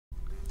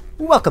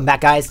Welcome back,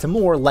 guys, to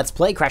more Let's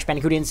Play Crash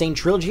Bandicoot Insane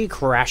Trilogy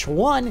Crash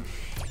 1.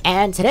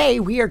 And today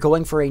we are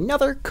going for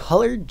another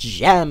colored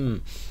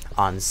gem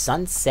on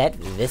Sunset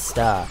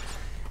Vista.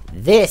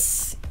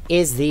 This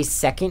is the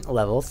second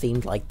level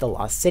themed like the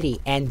Lost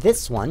City, and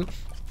this one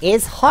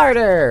is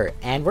harder.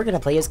 And we're going to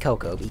play as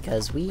Coco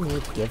because we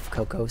need to give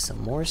Coco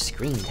some more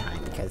screen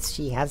time because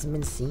she hasn't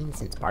been seen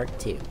since part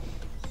 2.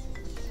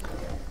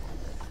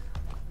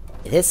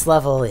 This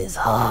level is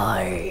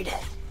hard.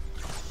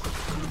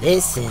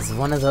 This is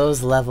one of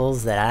those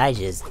levels that I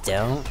just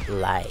don't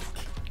like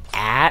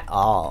at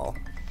all.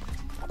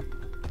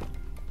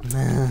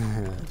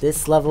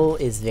 This level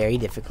is very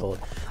difficult,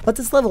 but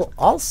this level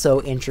also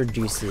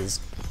introduces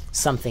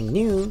something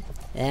new,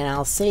 and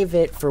I'll save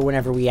it for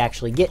whenever we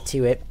actually get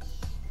to it.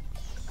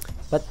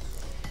 But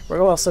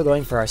we're also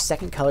going for our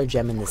second color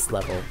gem in this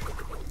level.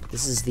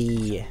 This is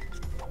the...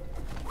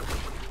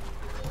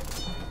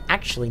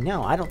 Actually,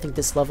 no, I don't think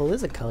this level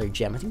is a colored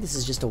gem. I think this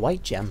is just a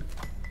white gem.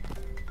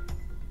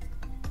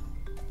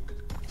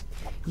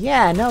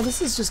 Yeah, no,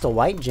 this is just a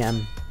white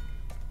gem.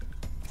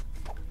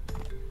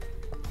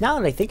 Now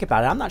that I think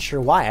about it, I'm not sure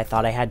why I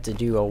thought I had to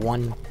do a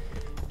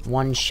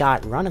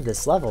one-shot run of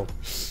this level.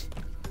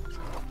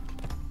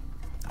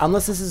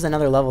 Unless this is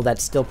another level that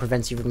still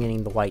prevents you from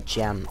getting the white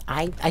gem.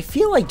 I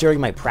feel like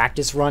during my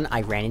practice run,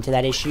 I ran into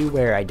that issue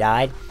where I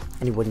died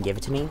and he wouldn't give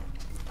it to me.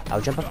 I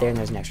would jump up there and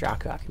there's an extra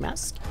Aku Aku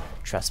mask.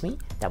 Trust me,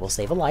 that will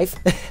save a life.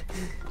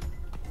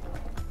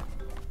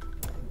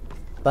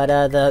 But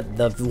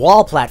the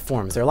wall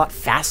platforms, they're a lot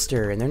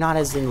faster, and they're not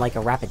as in like a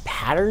rapid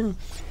pattern.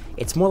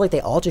 It's more like they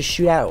all just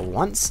shoot out at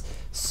once.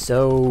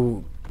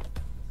 So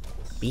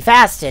be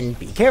fast and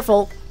be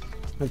careful.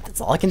 That's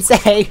all I can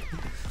say.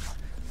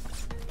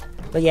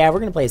 But yeah, we're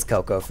gonna play as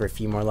Coco for a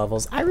few more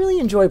levels. I really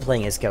enjoy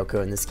playing as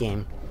Coco in this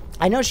game.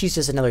 I know she's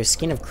just another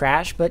skin of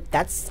Crash, but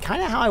that's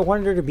kind of how I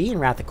wanted her to be in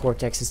Wrath of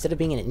Cortex instead of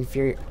being an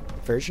inferior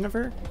version of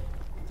her.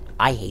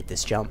 I hate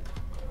this jump.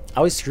 I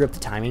always screw up the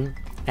timing.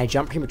 I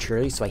jump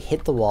prematurely, so I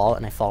hit the wall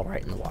and I fall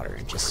right in the water,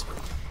 and just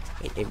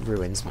it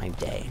ruins my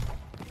day.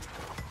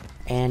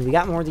 And we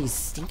got more of these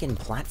stinking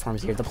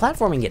platforms here. The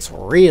platforming gets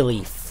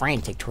really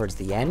frantic towards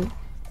the end.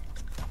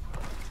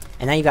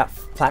 And then you got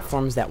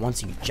platforms that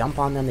once you jump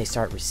on them, they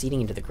start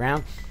receding into the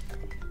ground.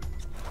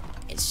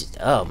 It's just,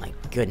 oh my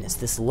goodness,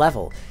 this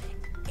level,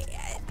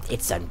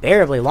 it's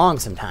unbearably long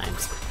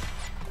sometimes.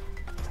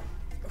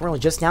 We're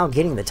just now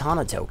getting the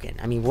Tana token.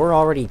 I mean, we're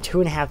already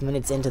 2.5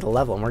 minutes into the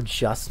level, and we're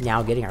just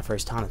now getting our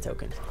first Tana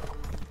token.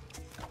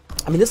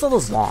 I mean, this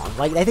level's long.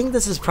 Like, I think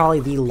this is probably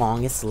the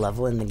longest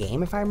level in the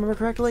game, if I remember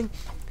correctly.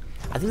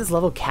 I think this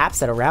level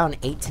caps at around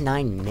 8 to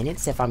 9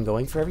 minutes if I'm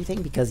going for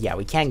everything, because, yeah,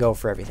 we can go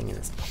for everything in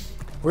this.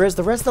 Whereas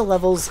the rest of the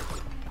levels,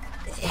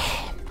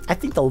 I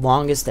think the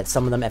longest that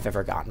some of them have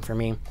ever gotten for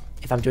me,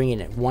 if I'm doing it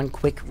in one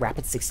quick,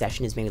 rapid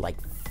succession, is maybe like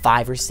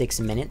 5 or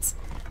 6 minutes.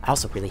 I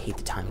also really hate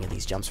the timing of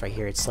these jumps right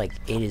here. It's like,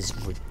 it is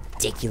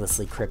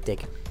ridiculously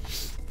cryptic.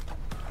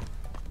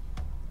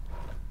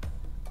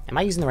 Am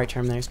I using the right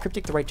term there? Is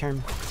cryptic the right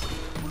term?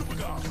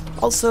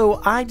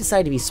 Also, I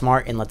decided to be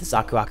smart and let this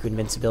Aku Aku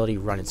invincibility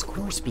run its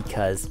course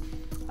because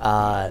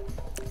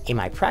in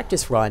my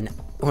practice run,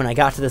 when I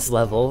got to this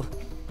level,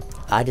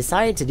 I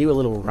decided to do a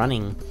little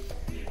running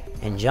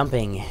and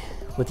jumping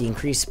with the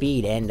increased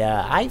speed, and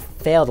I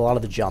failed a lot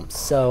of the jumps.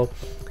 So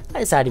I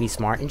decided to be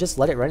smart and just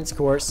let it run its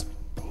course,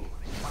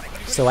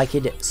 so I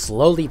could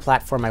slowly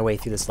platform my way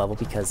through this level,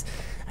 because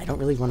I don't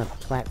really want to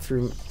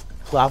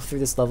plow through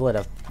this level at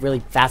a really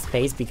fast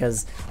pace,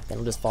 because then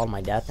it'll just fall to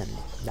my death and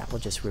that will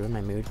just ruin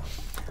my mood.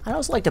 I'd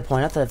also like to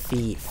point out that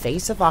the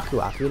face of Aku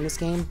Aku in this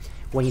game,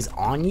 when he's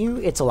on you,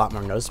 it's a lot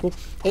more noticeable.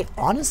 It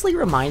honestly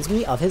reminds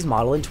me of his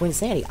model in Twin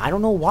Sandy. I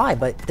don't know why,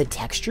 but the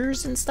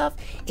textures and stuff,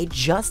 it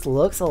just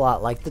looks a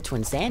lot like the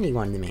Twin Sandy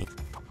one to me.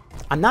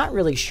 I'm not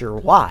really sure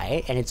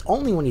why, and it's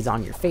only when he's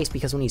on your face,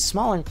 because when he's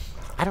smaller,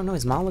 I don't know,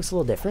 his model looks a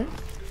little different,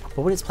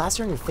 but when it's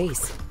plastered on your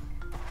face,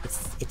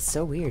 it's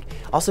so weird.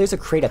 Also, there's a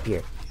crate up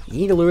here. You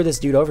need to lure this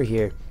dude over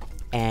here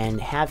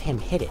and have him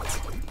hit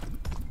it.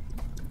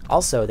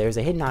 Also, there's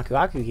a hidden Aku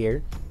Aku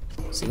here,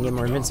 so you can get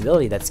more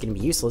invincibility. That's going to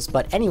be useless,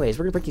 but anyways,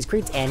 we're going to break these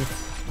crates, and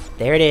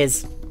there it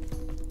is.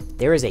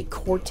 There is a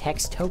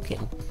Cortex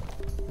token.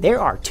 There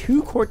are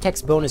 2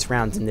 Cortex bonus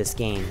rounds in this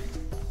game.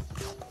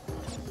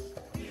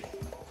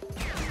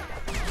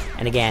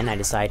 And again, I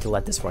decided to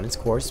let this run its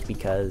course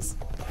because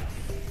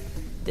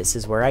this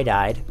is where I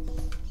died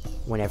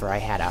whenever I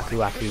had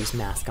Aku Aku's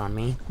mask on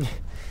me.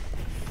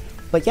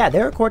 But yeah,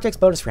 there are Cortex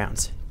bonus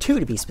rounds, 2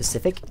 to be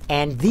specific,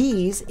 and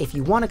these, if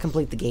you want to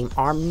complete the game,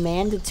 are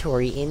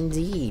mandatory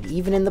indeed,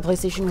 even in the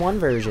PlayStation 1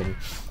 version,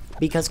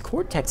 because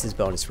Cortex's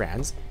bonus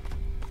rounds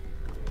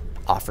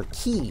offer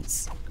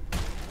keys.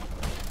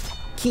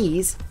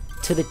 Keys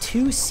to the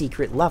 2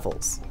 secret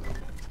levels.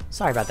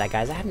 Sorry about that,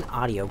 guys. I had an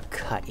audio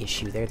cut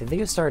issue there. The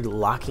video started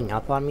locking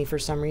up on me for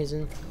some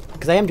reason,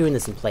 because I am doing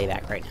this in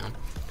playback right now.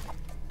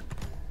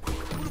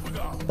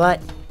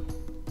 But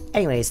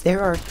anyways,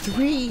 there are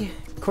 3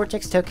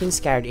 Cortex tokens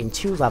scattered in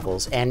 2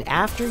 levels, and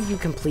after you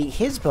complete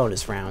his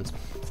bonus rounds,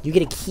 you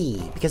get a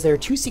key, because there are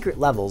 2 secret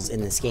levels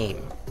in this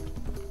game.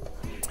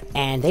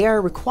 And they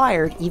are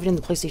required even in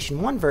the PlayStation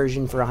 1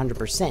 version for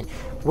 100%,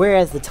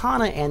 whereas the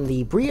Tana and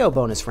the Brio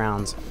bonus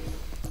rounds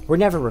were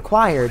never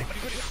required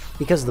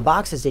because the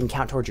boxes didn't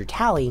count towards your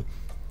tally.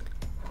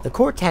 The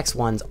Cortex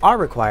ones are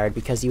required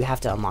because you have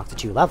to unlock the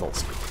 2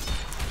 levels.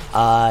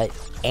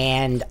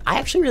 And I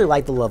actually really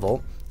like the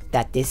level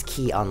that this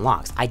key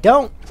unlocks. I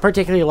don't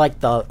particularly like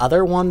the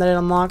other one that it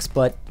unlocks,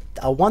 but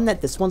one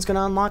that this one's going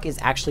to unlock is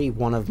actually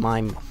one of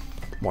my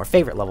more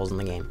favorite levels in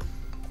the game.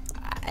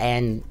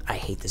 And I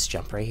hate this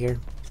jump right here,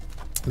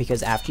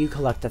 because after you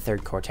collect the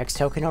 3rd Cortex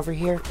token over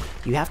here,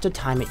 you have to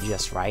time it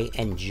just right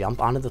and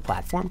jump onto the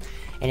platform.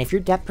 And if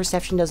your depth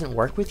perception doesn't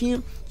work with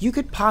you, you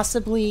could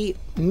possibly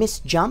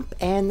misjump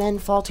and then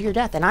fall to your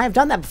death. And I have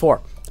done that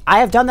before. I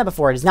have done that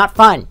before. It is not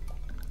fun.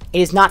 It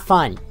is not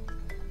fun.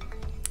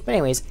 But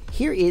anyways,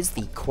 here is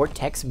the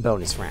Cortex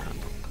bonus round.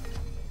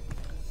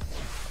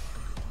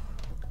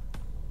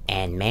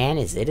 And man,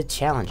 is it a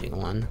challenging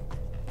one.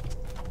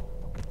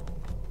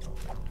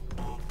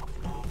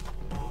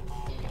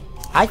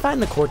 I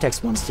find the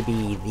Cortex ones to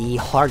be the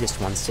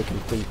hardest ones to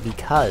complete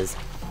because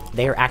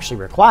they are actually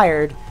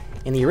required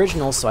in the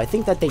original, so I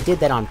think that they did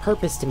that on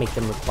purpose to make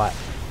them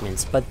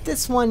requirements, but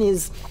this one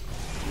is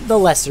the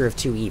lesser of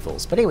 2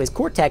 evils. But anyways,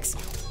 Cortex,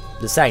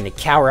 deciding to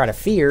cower out of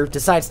fear,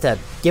 decides to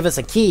give us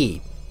a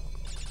key.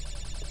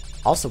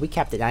 Also, we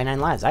capped at 99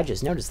 lives. I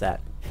just noticed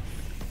that.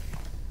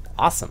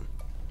 Awesome.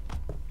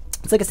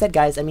 It's like I said,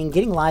 guys, I mean,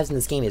 getting lives in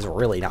this game is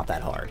really not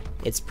that hard.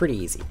 It's pretty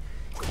easy.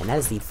 And that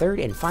is the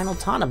 3rd and final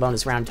Tana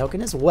bonus round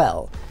token as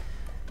well.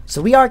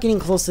 So we are getting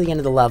close to the end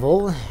of the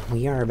level.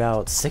 We are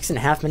about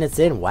 6.5 minutes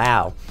in.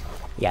 Wow.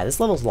 Yeah, this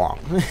level's long.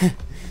 It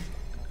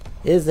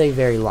is a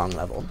very long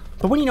level.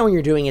 But when you know what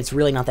you're doing, it's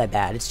really not that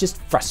bad. It's just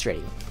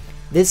frustrating.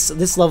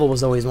 This level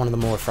was always one of the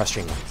more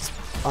frustrating ones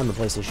on the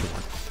PlayStation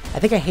 1. I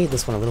think I hated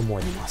this one a little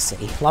more than Lost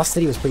City. Lost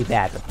City was pretty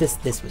bad, but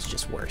this was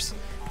just worse.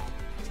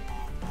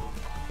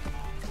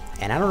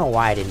 And I don't know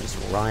why I didn't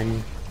just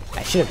run.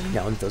 I should have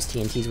known that those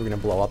TNTs were going to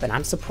blow up, and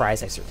I'm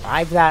surprised I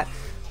survived that.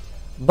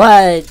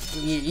 But,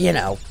 you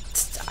know,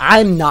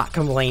 I'm not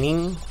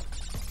complaining.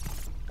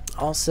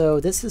 Also,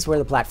 this is where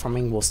the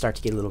platforming will start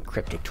to get a little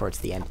cryptic towards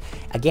the end.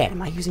 Again,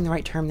 am I using the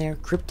right term there?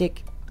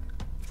 Cryptic?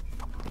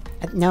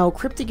 No,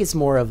 cryptic is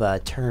more of a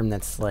term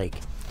that's like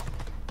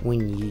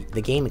when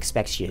the game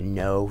expects you to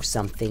know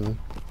something.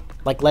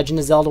 Like Legend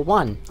of Zelda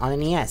 1 on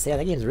NES. Yeah,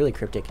 that game's really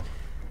cryptic.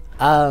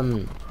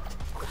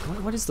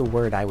 What is the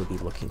word I would be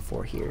looking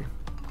for here?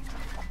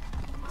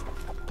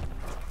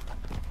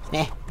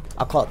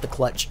 I'll call it the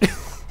clutch.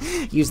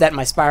 Use that in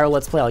my Spyro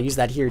Let's Play. I'll use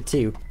that here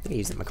too. I think I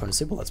use it in my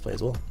Konosuba Let's Play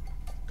as well.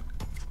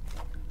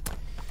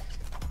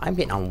 I'm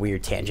getting on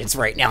weird tangents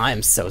right now.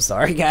 I'm so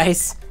sorry,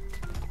 guys.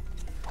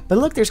 But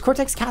look, there's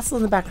Cortex Castle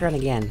in the background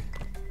again.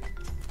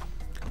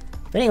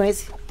 But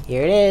anyways,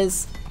 here it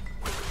is.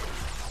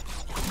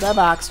 The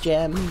box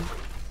gem.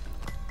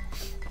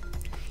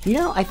 You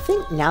know, I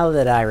think now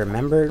that I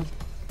remember,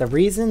 the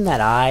reason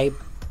that I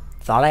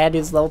thought I had to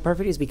do this level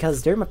perfect is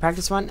because during my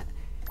practice run,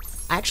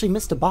 I actually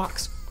missed a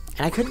box.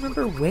 And I couldn't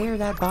remember where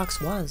that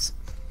box was.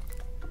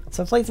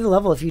 So I played through the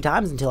level a few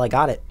times until I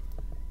got it.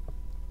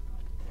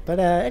 But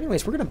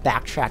anyways, we're going to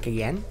backtrack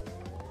again.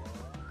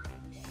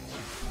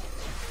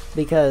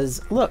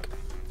 Because, look,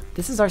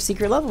 this is our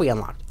secret level we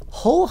unlocked.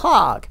 Whole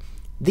Hog.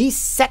 The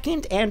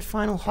 2nd and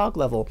final Hog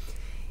level.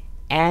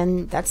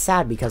 And that's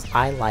sad because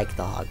I like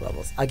the Hog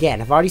levels.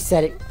 Again, I've already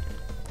said it.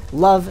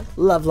 Love,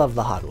 love, love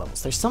the Hog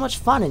levels. They're so much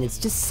fun, and it's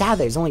just sad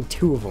there's only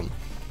 2 of them.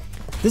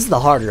 This is the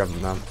harder of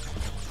them, though.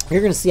 You're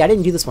going to see, I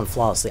didn't do this one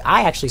flawlessly.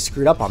 I actually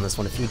screwed up on this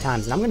one a few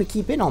times, and I'm going to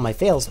keep in all my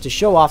fails to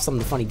show off some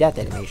of the funny death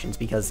animations,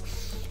 because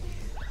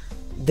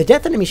the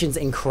death animations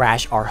in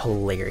Crash are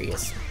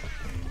hilarious.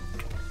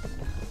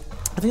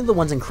 I think the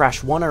ones in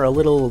Crash 1 are a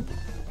little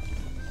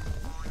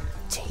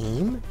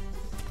tame.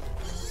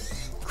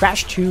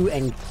 Crash 2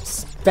 and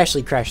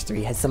especially Crash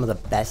 3 has some of the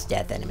best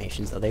death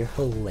animations, though. They're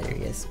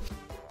hilarious.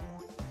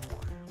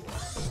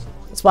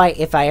 That's why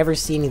if I ever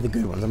see any of the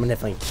good ones, I'm going to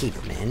definitely keep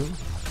them in.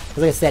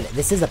 Like I said,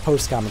 this is a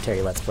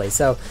post-commentary Let's Play,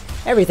 so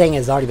everything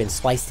has already been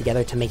spliced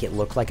together to make it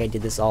look like I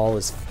did this all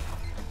as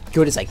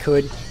good as I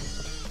could.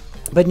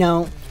 But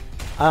no,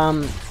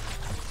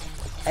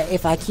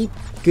 if I keep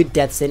good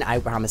deaths in, I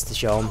promise to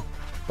show them.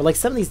 But like,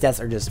 some of these deaths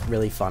are just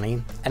really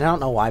funny, and I don't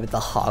know why, but the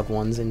Hog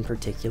ones in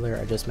particular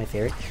are just my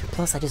favorite.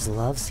 Plus, I just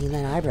love seeing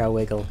that eyebrow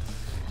wiggle.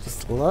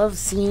 Just love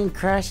seeing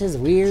Crash's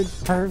weird,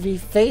 pervy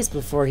face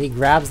before he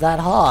grabs that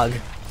hog.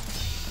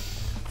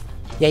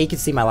 Yeah, you can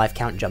see my life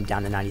count jump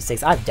down to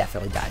 96. I've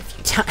definitely died a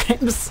few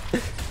times.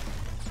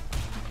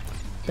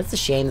 That's a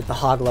shame that the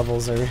Hog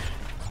levels are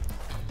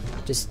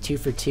just 2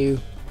 for 2.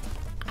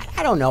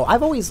 I don't know.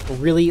 I've always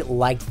really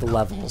liked the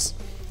levels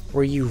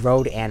where you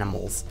rode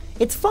animals.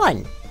 It's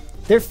fun.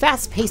 They're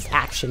fast-paced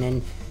action,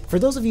 and for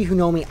those of you who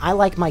know me, I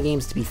like my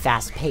games to be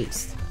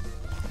fast-paced.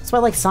 That's why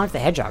I like Sonic the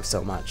Hedgehog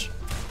so much.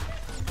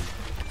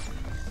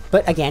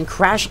 But again,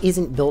 Crash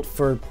isn't built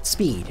for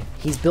speed.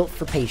 He's built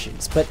for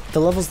patience. But the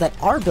levels that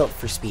are built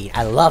for speed,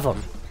 I love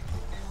them.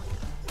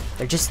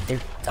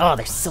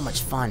 they're so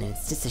much fun, and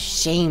it's just a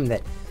shame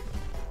that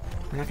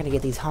we're not gonna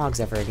get these hogs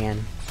ever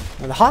again.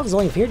 Well, the hogs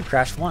only appeared in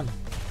Crash 1.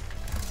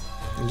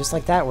 And just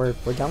like that, we're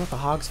done with the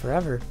hogs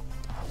forever.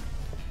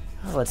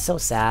 Oh, it's so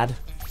sad.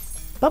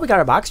 But we got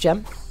our box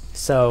gem,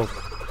 so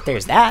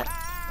there's that.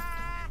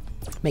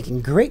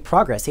 Making great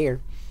progress here.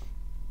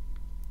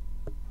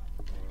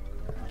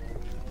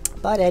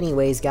 But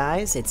anyways,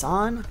 guys, it's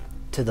on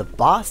to the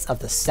boss of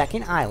the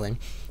second island.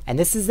 And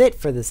this is it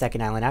for the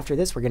second island. After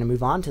this, we're going to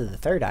move on to the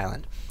third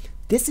island.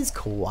 This is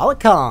Koala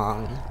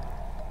Kong.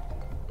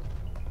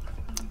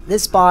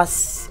 This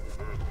boss,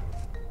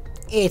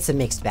 it's a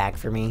mixed bag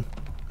for me.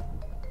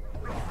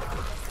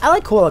 I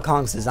like Koala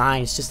Kong's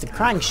design. It's just a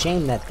crying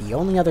shame that the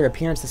only other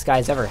appearance this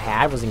guy's ever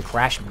had was in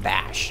Crash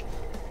Bash.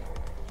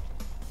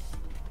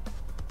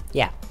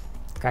 Yeah,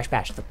 Crash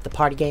Bash, the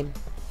party game,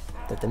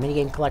 the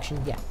minigame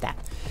collection, yeah, that.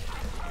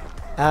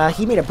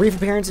 He made a brief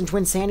appearance in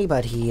Twin Sandy,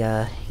 but he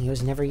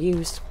was never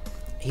used.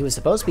 He was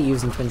supposed to be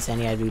used in Twin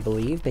Sandy, I do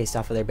believe, based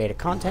off of their beta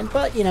content,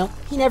 but, you know,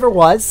 he never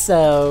was,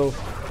 so...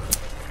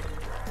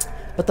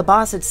 But the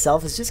boss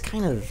itself is just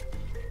kind of...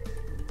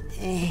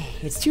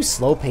 it's too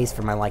slow-paced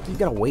for my liking. You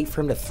gotta wait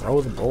for him to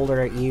throw the boulder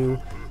at you,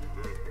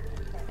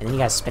 and then you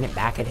gotta spin it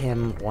back at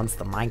him once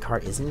the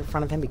minecart isn't in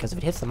front of him, because if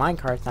it hits the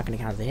minecart, it's not gonna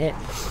count as a hit.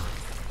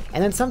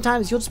 And then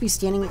sometimes you'll just be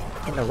standing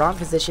in the wrong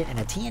position, and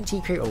a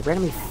TNT crate will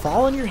randomly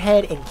fall on your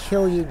head and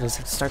kill you, just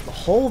to start the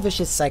whole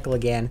vicious cycle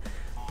again.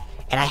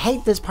 And I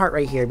hate this part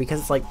right here, because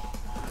it's like,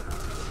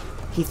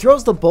 he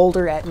throws the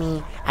boulder at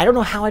me. I don't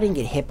know how I didn't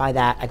get hit by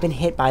that. I've been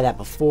hit by that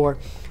before.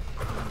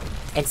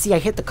 And see, I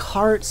hit the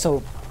cart,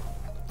 so...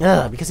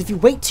 because if you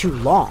wait too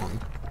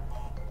long,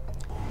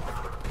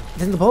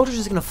 then the boulder's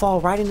just gonna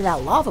fall right into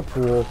that lava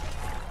pool,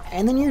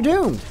 and then you're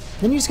doomed.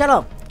 Then you just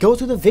gotta go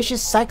through the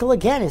vicious cycle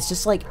again. It's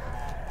just like...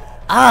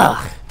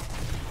 I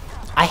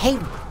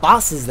hate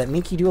bosses that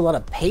make you do a lot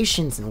of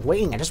patience and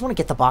waiting. I just want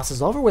to get the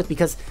bosses over with,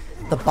 because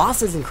the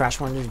bosses in Crash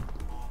 1 are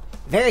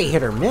very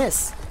hit or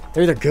miss.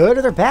 They're either good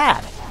or they're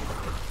bad.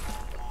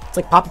 It's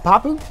like Papu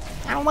Papu.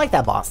 I don't like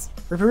that boss.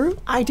 Ripperoo,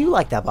 I do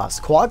like that boss.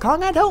 Koala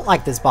Kong, I don't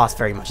like this boss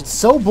very much. It's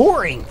so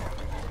boring.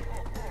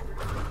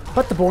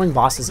 But the boring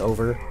boss is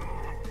over.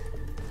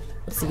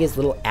 Let's see his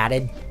little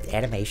added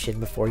animation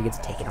before he gets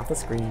taken off the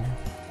screen.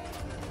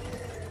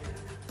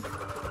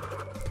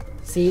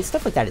 See,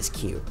 stuff like that is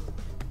cute.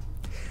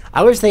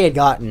 I wish they had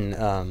gotten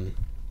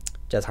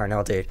Jez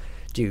Harnell to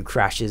do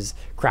Crash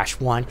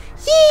 1.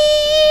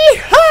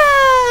 Yee-haw!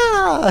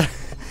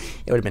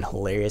 It would have been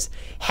hilarious.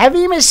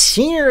 Heavy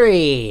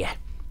Machinery!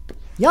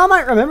 Y'all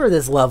might remember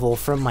this level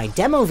from my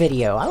demo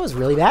video. I was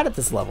really bad at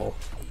this level.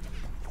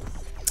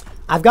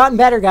 I've gotten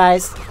better,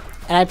 guys.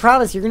 And I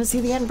promise you're going to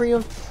see the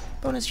embryo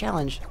bonus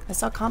challenge. I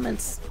saw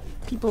comments.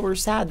 People were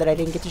sad that I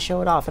didn't get to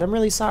show it off. And I'm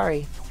really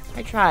sorry.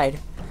 I tried.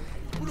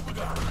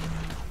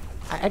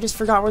 I just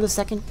forgot where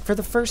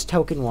the first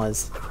token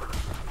was.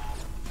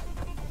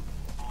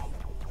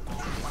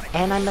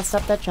 And I messed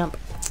up that jump.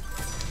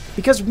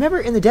 Because remember,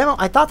 in the demo,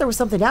 I thought there was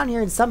something down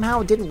here, and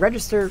somehow it didn't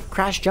register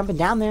Crash jumping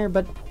down there,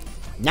 but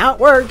now it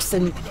works,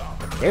 and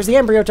there's the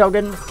embryo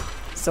token.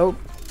 So,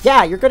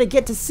 yeah, you're going to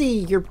get to see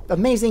your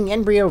amazing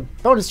embryo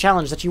bonus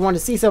challenge that you wanted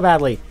to see so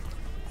badly.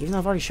 Even though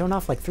I've already shown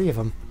off like 3 of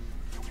them.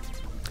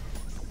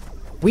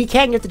 We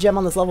can get the gem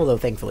on this level, though,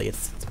 thankfully.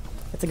 It's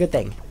a good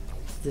thing.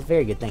 It's a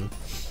very good thing.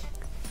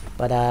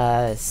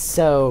 But,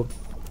 so,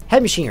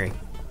 Heavy Machinery.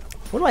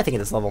 What do I think of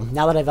this level,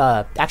 now that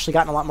I've actually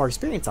gotten a lot more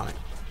experience on it?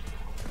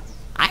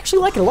 I actually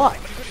like it a lot.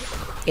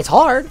 It's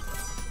hard.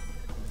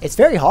 It's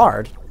very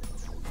hard.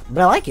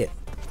 But I like it.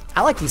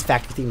 I like these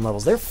factory theme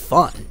levels. They're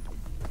fun.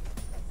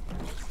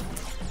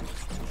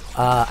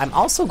 I'm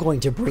also going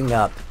to bring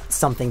up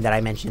something that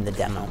I mentioned in the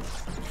demo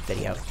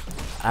video.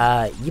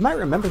 You might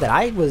remember that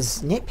I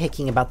was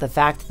nitpicking about the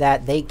fact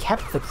that they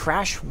kept the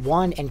Crash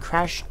 1 and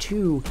Crash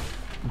 2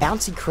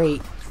 bouncy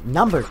crate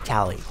number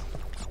tally.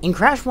 In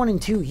Crash 1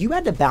 and 2, you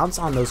had to bounce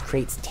on those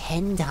crates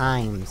 10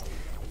 times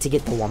to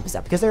get the Wumpus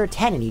up, because there are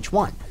 10 in each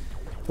one.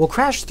 Well,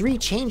 Crash 3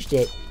 changed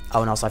it.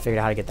 Oh, and also I figured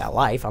out how to get that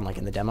life, unlike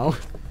in the demo.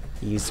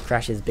 You used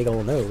Crash's big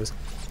old nose.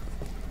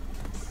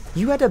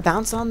 You had to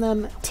bounce on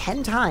them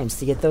 10 times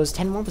to get those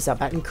 10 Wumpus up.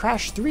 But in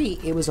Crash 3,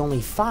 it was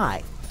only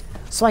 5.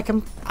 So I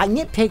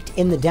nitpicked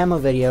in the demo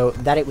video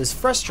that it was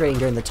frustrating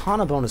during the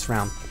Tana bonus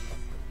round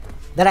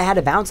that I had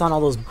to bounce on all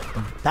those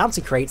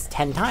bouncy crates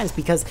 10 times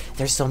because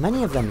there's so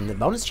many of them in the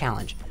bonus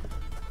challenge.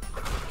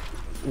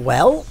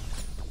 Well,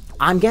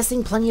 I'm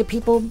guessing plenty of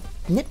people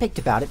nitpicked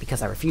about it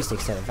because I refused to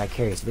accept that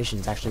Vicarious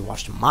Visions actually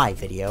watched my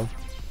video.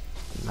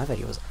 My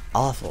video was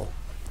awful.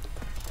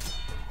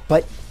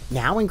 But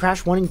now in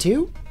Crash 1 and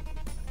 2,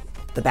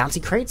 the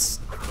bouncy crates,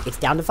 it's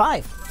down to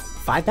 5.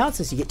 5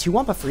 bounces, you get 2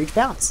 Wumpa for each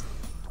bounce.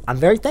 I'm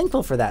very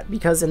thankful for that,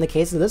 because in the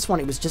case of this one,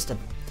 it was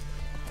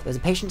a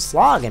patient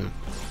slog, and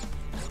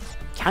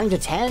counting to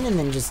 10, and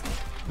then just,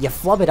 you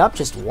flub it up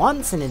just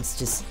once, and it's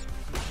just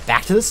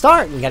back to the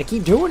start, and you gotta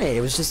keep doing it.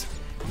 It was just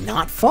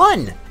not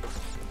fun.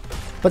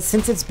 But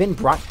since it's been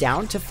brought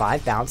down to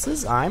 5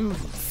 bounces, I'm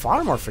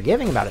far more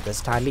forgiving about it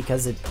this time,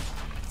 because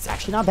it's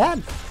actually not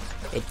bad.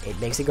 it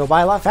makes it go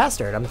by a lot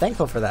faster, and I'm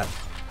thankful for that.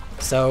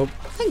 So,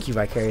 thank you,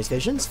 Vicarious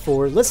Visions,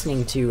 for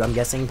listening to, I'm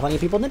guessing, plenty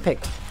of people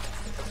nitpicked.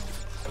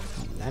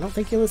 I don't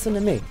think you listen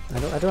to me. I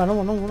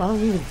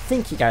don't even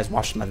think you guys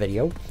watched my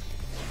video.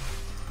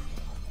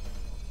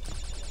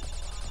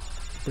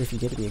 But if you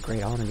did, it'd be a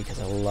great honor because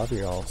I love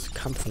your all's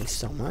company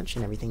so much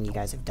and everything you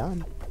guys have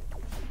done.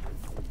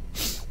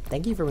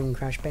 Thank you for bringing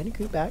Crash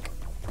Bandicoot back.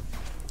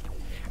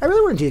 I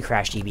really want to do the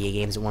Crash GBA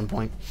games at one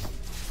point.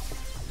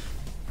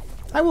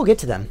 I will get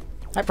to them.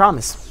 I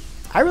promise.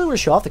 I really want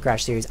to show off the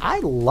Crash series. I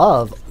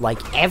love, like,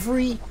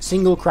 every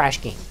single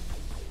Crash game.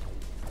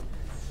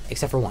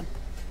 Except for one.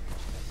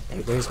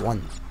 There's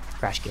one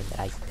Crash game that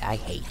I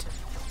hate.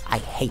 I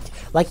hate.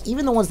 Like,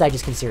 even the ones that I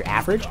just consider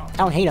average, I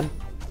don't hate them.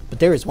 But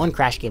there is one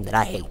Crash game that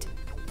I hate.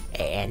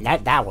 And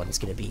that one's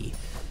gonna be...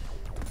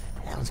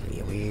 That one's gonna be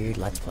a weird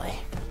Let's Play.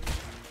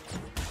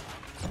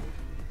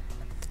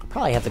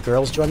 Probably have the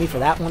girls join me for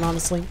that one,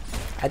 honestly.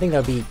 I think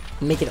that would be...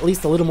 Make it at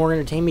least a little more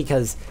entertaining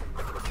because...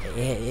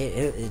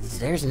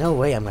 there's no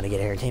way I'm gonna get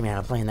entertainment out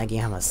of playing that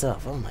game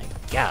myself. Oh my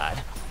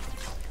god.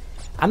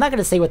 I'm not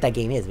gonna say what that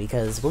game is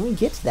because when we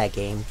get to that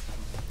game,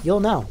 you'll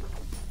know.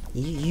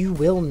 You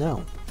will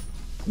know.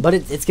 But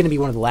it's gonna be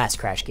one of the last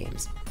Crash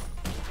games.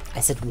 I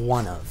said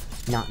one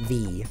of, not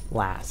the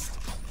last.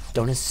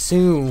 Don't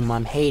assume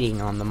I'm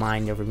hating on the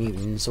Mind Over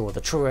Mutants or the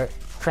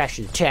Crash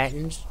of the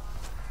Titans.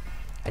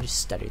 I just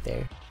stuttered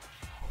there.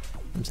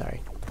 I'm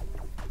sorry.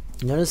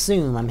 Don't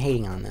assume I'm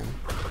hating on them.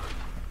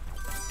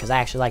 Because I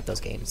actually like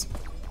those games.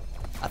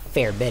 A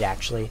fair bit,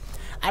 actually.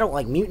 I don't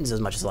like Mutants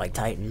as much as I like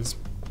Titans.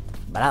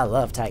 But I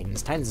love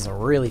Titans. Titans is a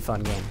really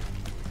fun game.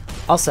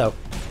 Also,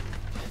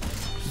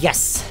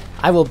 yes,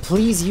 I will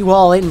please you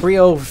all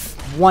embryo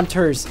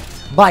wanters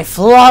by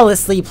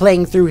flawlessly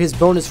playing through his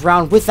bonus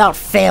round without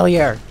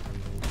failure.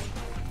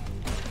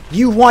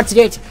 You wanted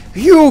it,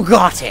 you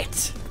got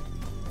it!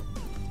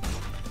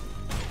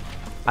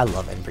 I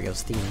love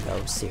Embryo's theme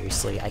though,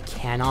 seriously. I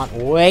cannot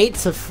wait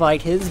to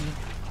fight his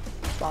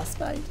boss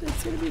fight.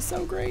 It's gonna be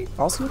so great.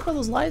 Also, look at all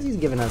those lives he's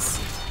given us.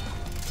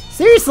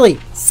 Seriously,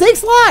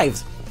 6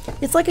 lives!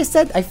 It's like I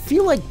said, I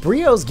feel like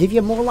Brios give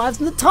you more lives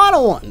than the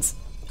Tana ones.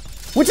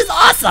 Which is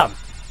awesome!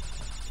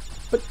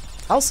 But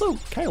also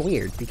kind of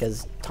weird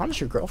because Tana's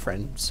your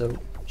girlfriend, so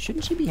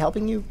shouldn't she be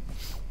helping you?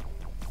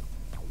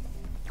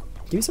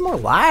 Give me some more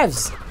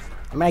lives!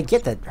 I mean, I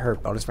get that her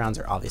bonus rounds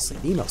are obviously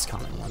the most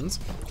common ones,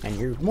 and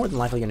you're more than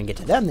likely going to get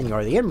to them than you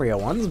are the embryo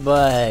ones,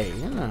 but,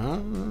 you know,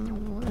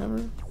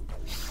 whatever.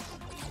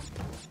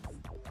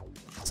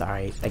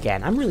 Sorry,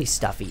 again, I'm really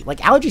stuffy.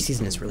 Like, allergy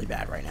season is really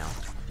bad right now.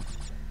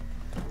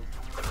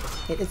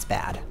 It's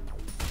bad.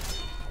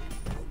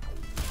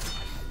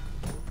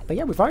 But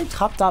yeah, we've already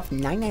topped off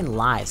 99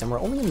 lives, and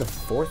we're only in the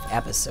 4th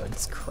episode.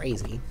 It's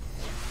crazy.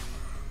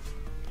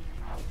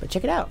 But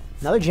check it out.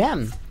 Another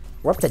gem.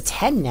 We're up to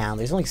 10 now.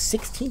 There's only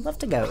 16 left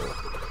to go.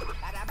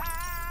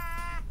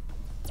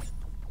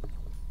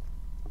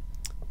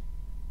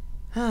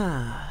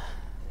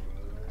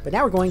 But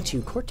now we're going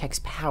to Cortex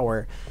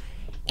Power,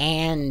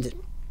 and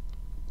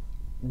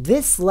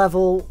this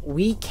level,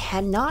 we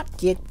cannot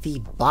get the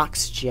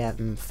box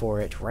gem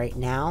for it right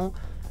now.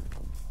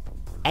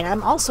 And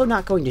I'm also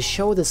not going to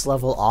show this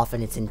level off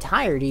in its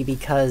entirety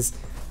because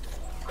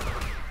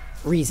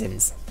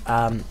reasons.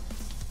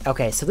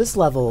 Okay, so this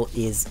level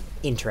is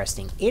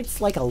interesting.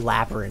 It's like a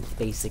labyrinth,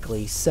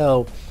 basically.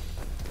 So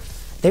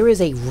there is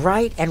a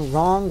right and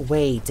wrong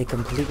way to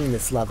completing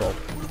this level.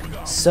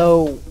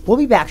 So we'll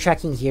be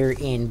backtracking here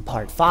in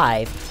part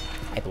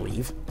 5, I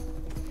believe.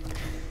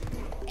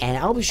 And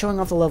I'll be showing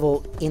off the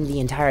level in the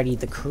entirety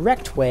the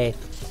correct way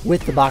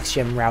with the box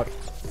gem route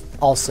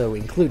also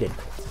included.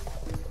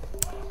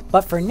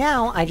 But for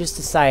now, I just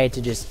decided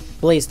to just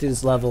blaze through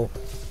this level.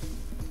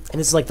 And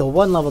this is like the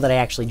one level that I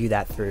actually do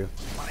that through.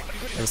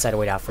 I decided to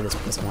wait out for this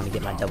because I want to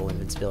get my double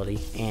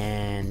invincibility.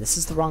 And this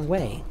is the wrong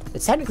way.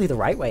 It's technically the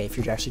right way if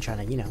you're actually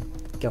trying to, you know,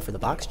 go for the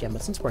box gem.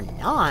 But since we're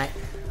not,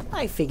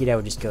 I figured I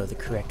would just go the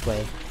correct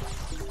way.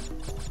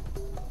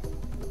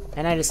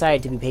 And I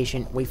decided to be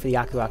patient, wait for the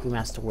Aku Aku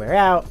mask to wear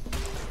out.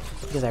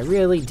 Because I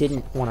really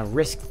didn't want to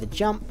risk the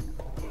jump.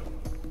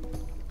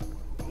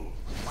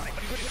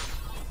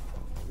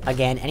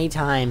 Again,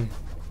 anytime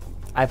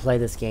I play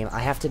this game,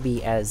 I have to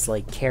be as,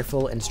 like,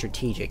 careful and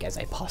strategic as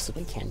I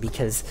possibly can,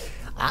 because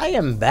I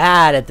am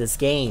bad at this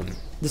game.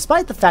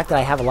 Despite the fact that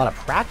I have a lot of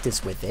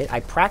practice with it, I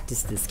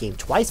practiced this game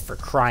twice for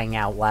crying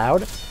out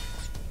loud.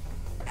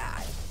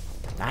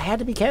 I had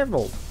to be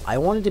careful. I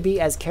wanted to be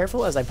as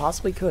careful as I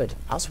possibly could.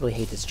 I also really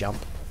hate this jump.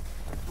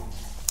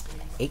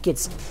 It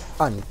gets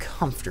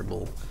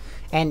uncomfortable,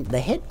 and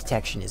the hit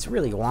detection is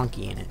really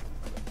wonky in it.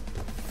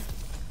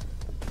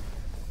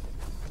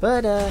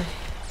 But,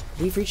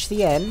 we've reached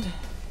the end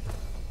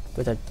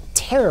with a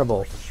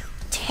terrible,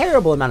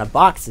 terrible amount of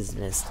boxes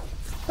missed.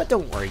 But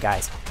don't worry,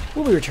 guys.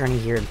 We'll be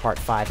returning here in part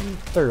 5 and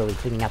thoroughly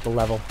cleaning out the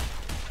level.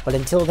 But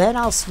until then,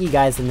 I'll see you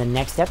guys in the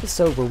next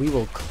episode where we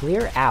will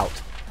clear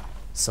out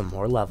some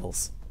more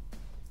levels.